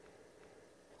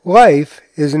Life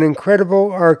is an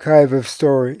incredible archive of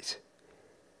stories.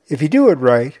 If you do it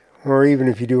right, or even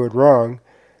if you do it wrong,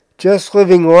 just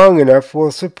living long enough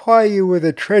will supply you with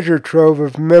a treasure trove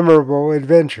of memorable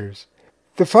adventures.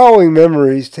 The following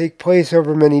memories take place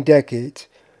over many decades,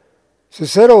 so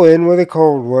settle in with a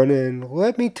cold one and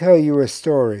let me tell you a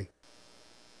story.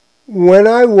 When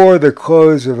I wore the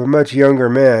clothes of a much younger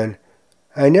man,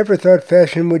 I never thought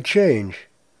fashion would change.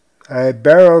 I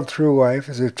barreled through life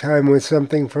as if time was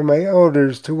something for my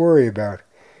elders to worry about.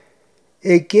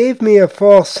 It gave me a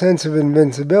false sense of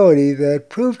invincibility that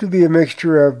proved to be a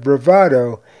mixture of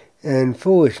bravado and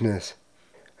foolishness.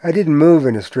 I didn't move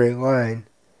in a straight line.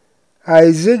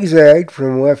 I zigzagged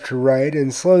from left to right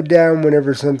and slowed down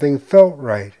whenever something felt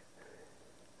right.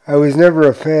 I was never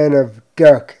a fan of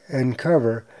duck and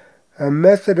cover, a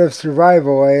method of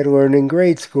survival I had learned in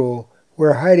grade school,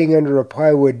 where hiding under a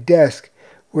plywood desk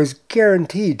was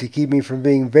guaranteed to keep me from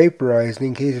being vaporized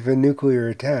in case of a nuclear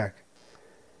attack.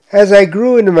 As I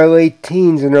grew into my late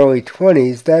teens and early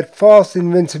 20s, that false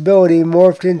invincibility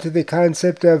morphed into the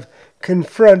concept of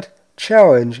confront,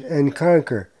 challenge, and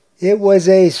conquer. It was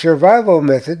a survival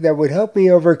method that would help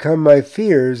me overcome my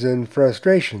fears and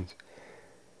frustrations.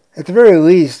 At the very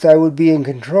least, I would be in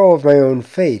control of my own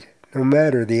fate, no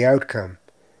matter the outcome.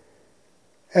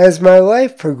 As my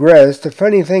life progressed, a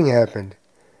funny thing happened.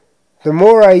 The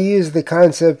more I used the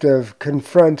concept of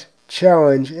confront,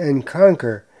 challenge, and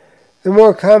conquer, the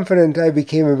more confident I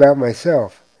became about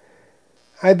myself.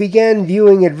 I began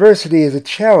viewing adversity as a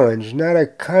challenge, not a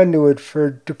conduit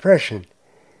for depression.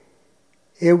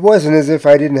 It wasn't as if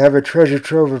I didn't have a treasure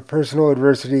trove of personal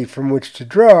adversity from which to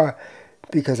draw,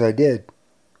 because I did.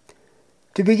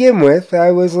 To begin with,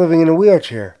 I was living in a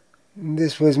wheelchair.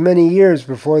 This was many years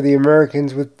before the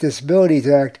Americans with Disabilities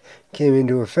Act came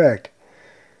into effect.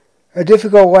 A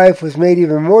difficult life was made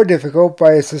even more difficult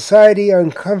by a society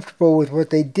uncomfortable with what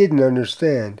they didn't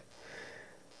understand.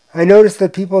 I noticed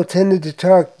that people tended to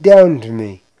talk down to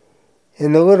me.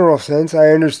 In the literal sense,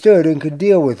 I understood and could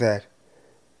deal with that.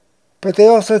 But they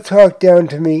also talked down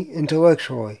to me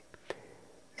intellectually.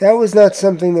 That was not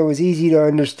something that was easy to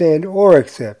understand or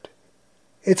accept.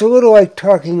 It's a little like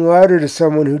talking louder to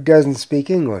someone who doesn't speak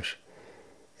English.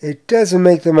 It doesn't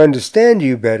make them understand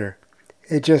you better.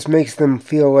 It just makes them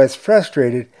feel less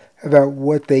frustrated about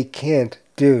what they can't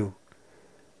do.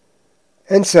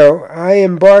 And so, I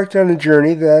embarked on a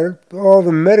journey that all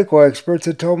the medical experts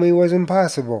had told me was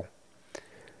impossible.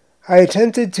 I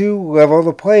attempted to level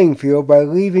the playing field by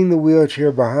leaving the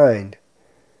wheelchair behind.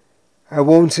 I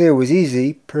won't say it was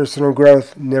easy. Personal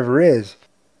growth never is.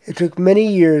 It took many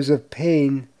years of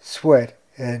pain, sweat,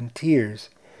 and tears.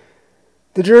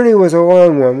 The journey was a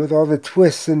long one with all the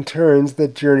twists and turns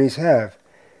that journeys have.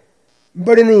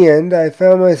 But in the end, I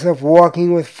found myself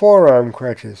walking with forearm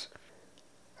crutches.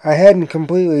 I hadn't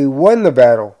completely won the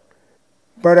battle,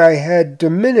 but I had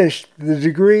diminished the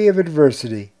degree of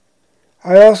adversity.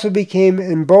 I also became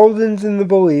emboldened in the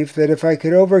belief that if I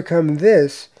could overcome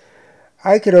this,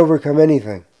 I could overcome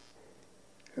anything.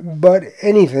 But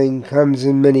anything comes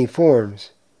in many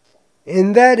forms.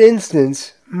 In that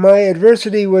instance, my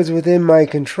adversity was within my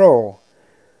control.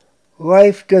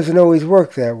 Life doesn't always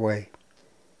work that way.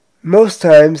 Most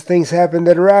times, things happen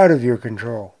that are out of your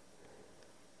control.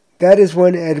 That is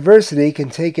when adversity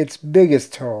can take its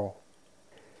biggest toll.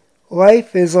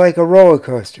 Life is like a roller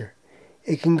coaster.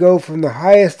 It can go from the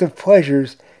highest of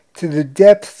pleasures to the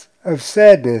depths of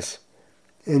sadness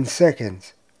in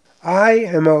seconds. I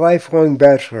am a lifelong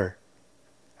bachelor.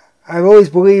 I've always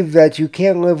believed that you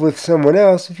can't live with someone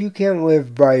else if you can't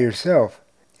live by yourself.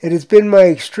 It has been my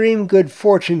extreme good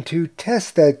fortune to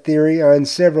test that theory on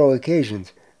several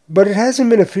occasions. But it hasn't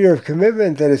been a fear of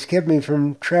commitment that has kept me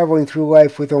from traveling through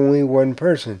life with only one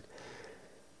person.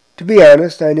 To be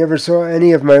honest, I never saw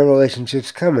any of my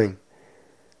relationships coming.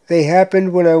 They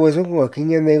happened when I wasn't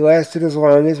looking, and they lasted as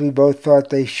long as we both thought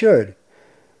they should.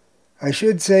 I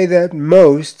should say that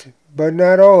most, but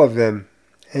not all of them,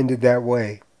 ended that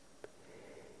way.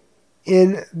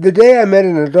 In The Day I Met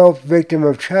an Adult Victim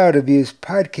of Child Abuse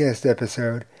podcast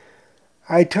episode,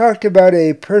 I talked about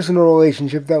a personal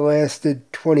relationship that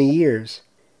lasted 20 years.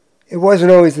 It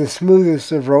wasn't always the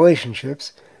smoothest of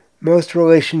relationships. Most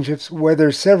relationships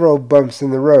weather several bumps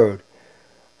in the road.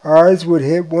 Ours would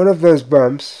hit one of those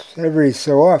bumps every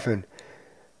so often.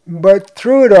 But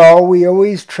through it all, we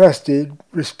always trusted,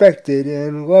 respected,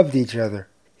 and loved each other.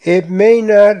 It may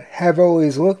not have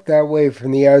always looked that way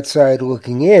from the outside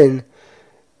looking in,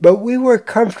 but we were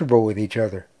comfortable with each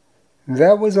other.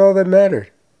 That was all that mattered.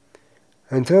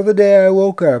 Until the day I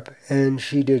woke up and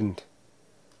she didn't.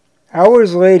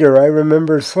 Hours later, I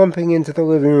remember slumping into the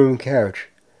living room couch.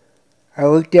 I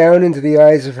looked down into the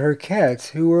eyes of her cats,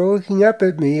 who were looking up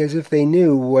at me as if they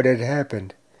knew what had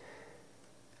happened.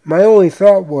 My only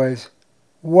thought was,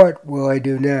 what will I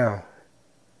do now?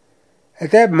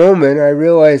 At that moment, I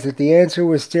realized that the answer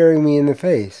was staring me in the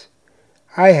face.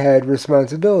 I had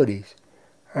responsibilities.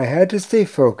 I had to stay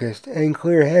focused and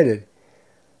clear-headed.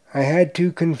 I had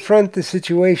to confront the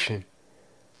situation.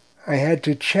 I had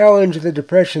to challenge the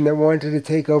depression that wanted to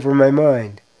take over my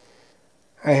mind.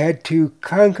 I had to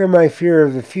conquer my fear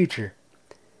of the future.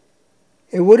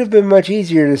 It would have been much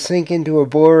easier to sink into a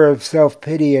blur of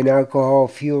self-pity and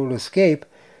alcohol-fueled escape,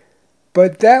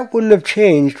 but that wouldn't have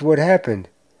changed what happened.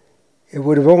 It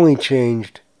would have only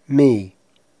changed me.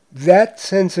 That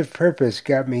sense of purpose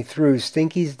got me through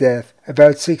Stinky's death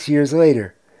about 6 years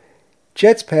later.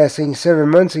 Jet's passing 7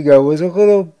 months ago was a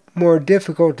little more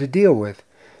difficult to deal with,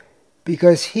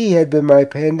 because he had been my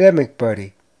pandemic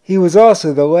buddy. He was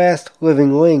also the last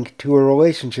living link to a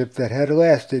relationship that had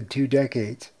lasted 2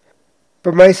 decades.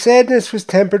 But my sadness was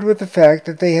tempered with the fact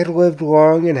that they had lived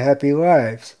long and happy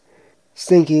lives.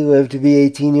 Stinky lived to be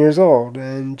 18 years old,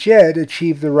 and Jet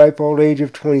achieved the ripe old age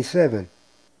of 27.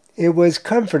 It was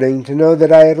comforting to know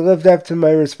that I had lived up to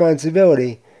my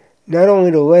responsibility, not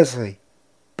only to Leslie,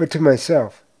 but to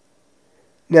myself.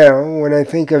 Now, when I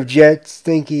think of Jet,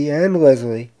 Stinky, and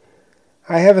Leslie,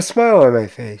 I have a smile on my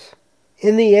face.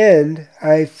 In the end,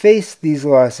 I faced these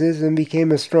losses and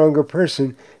became a stronger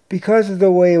person because of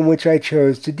the way in which I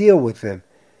chose to deal with them,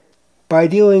 by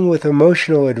dealing with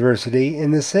emotional adversity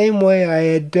in the same way I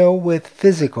had dealt with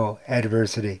physical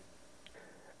adversity.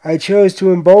 I chose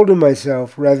to embolden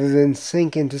myself rather than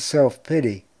sink into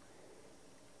self-pity.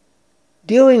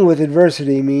 Dealing with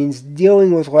adversity means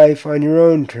dealing with life on your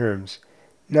own terms,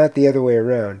 not the other way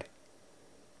around.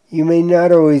 You may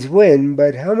not always win,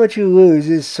 but how much you lose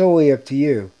is solely up to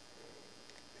you.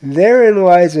 Therein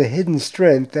lies a hidden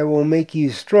strength that will make you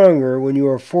stronger when you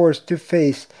are forced to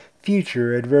face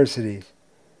future adversities.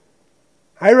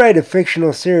 I write a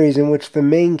fictional series in which the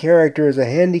main character is a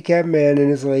handicapped man in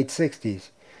his late 60s.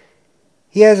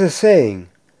 He has a saying,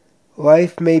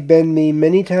 "Life may bend me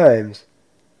many times,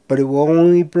 but it will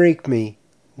only break me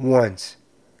once."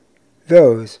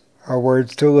 Those are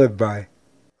words to live by.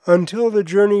 Until the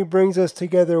journey brings us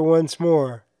together once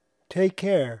more, take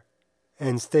care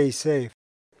and stay safe.